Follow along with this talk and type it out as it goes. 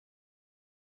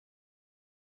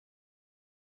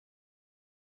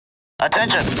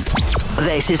Attention!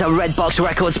 This is a Redbox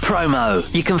Records promo.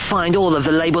 You can find all of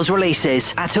the label's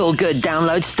releases at all good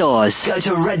download stores. Go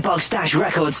to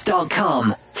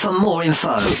redbox-records.com for more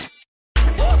info.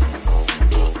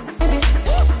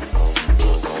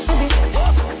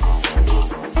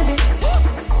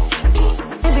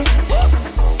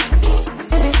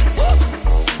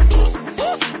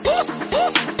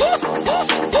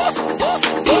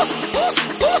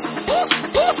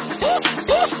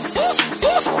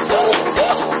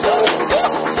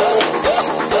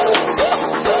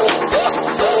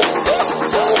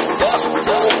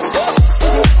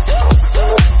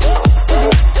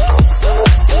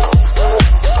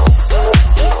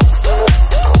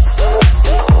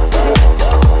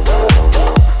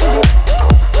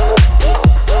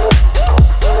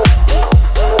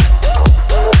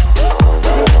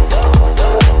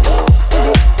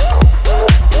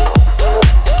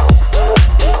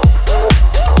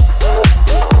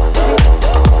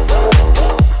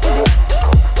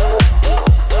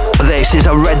 This is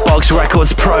a Redbox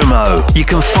Records promo. You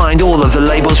can find all of the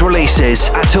label's releases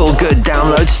at all good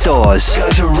download stores. Go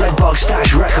to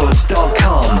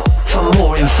redbox-records.com for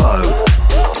more info.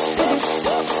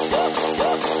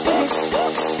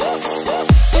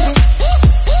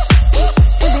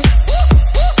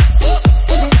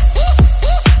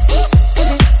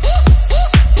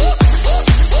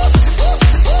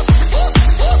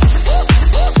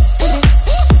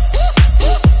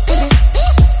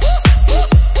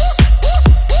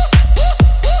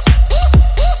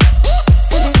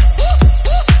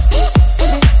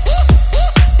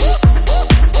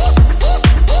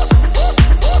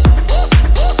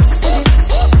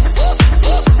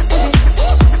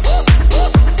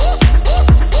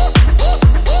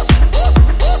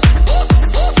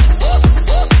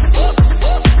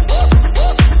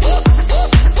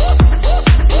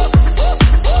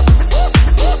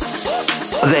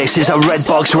 This is a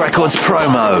Redbox Records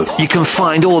promo. You can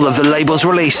find all of the label's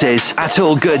releases at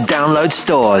all good download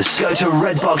stores. Go to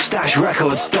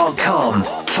redbox-records.com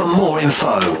for more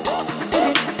info.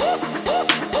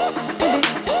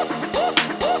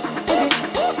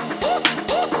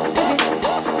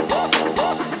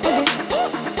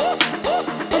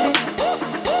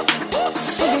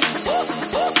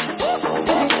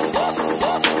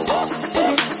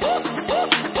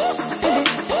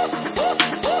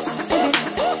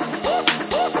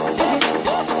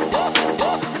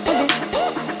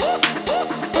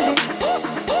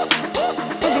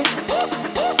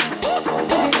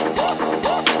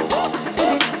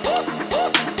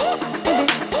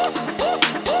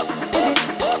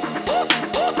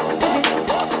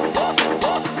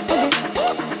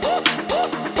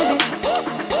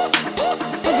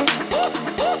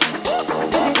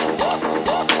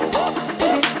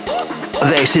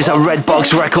 This is a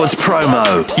Redbox Records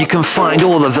promo. You can find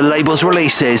all of the label's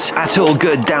releases at all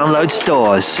good download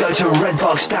stores. Go to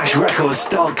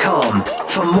redbox-records.com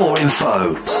for more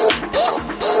info.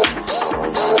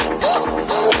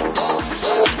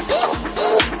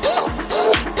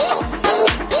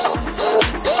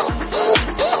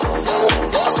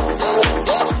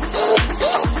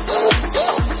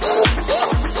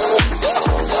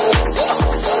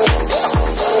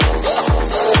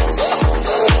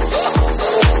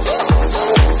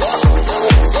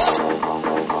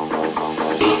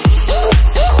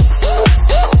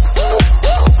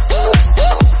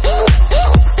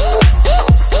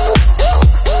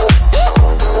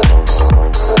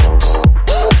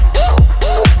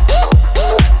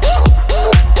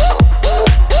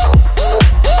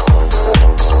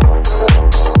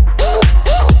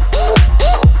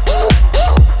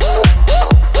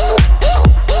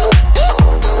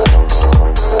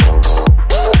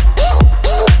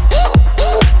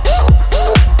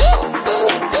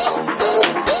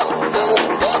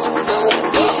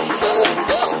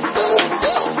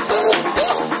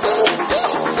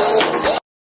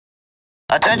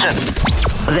 Attention!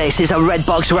 This is a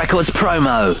Redbox Records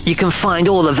promo. You can find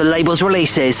all of the label's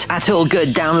releases at all good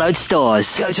download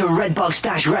stores. Go to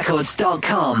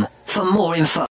redbox-records.com for more info.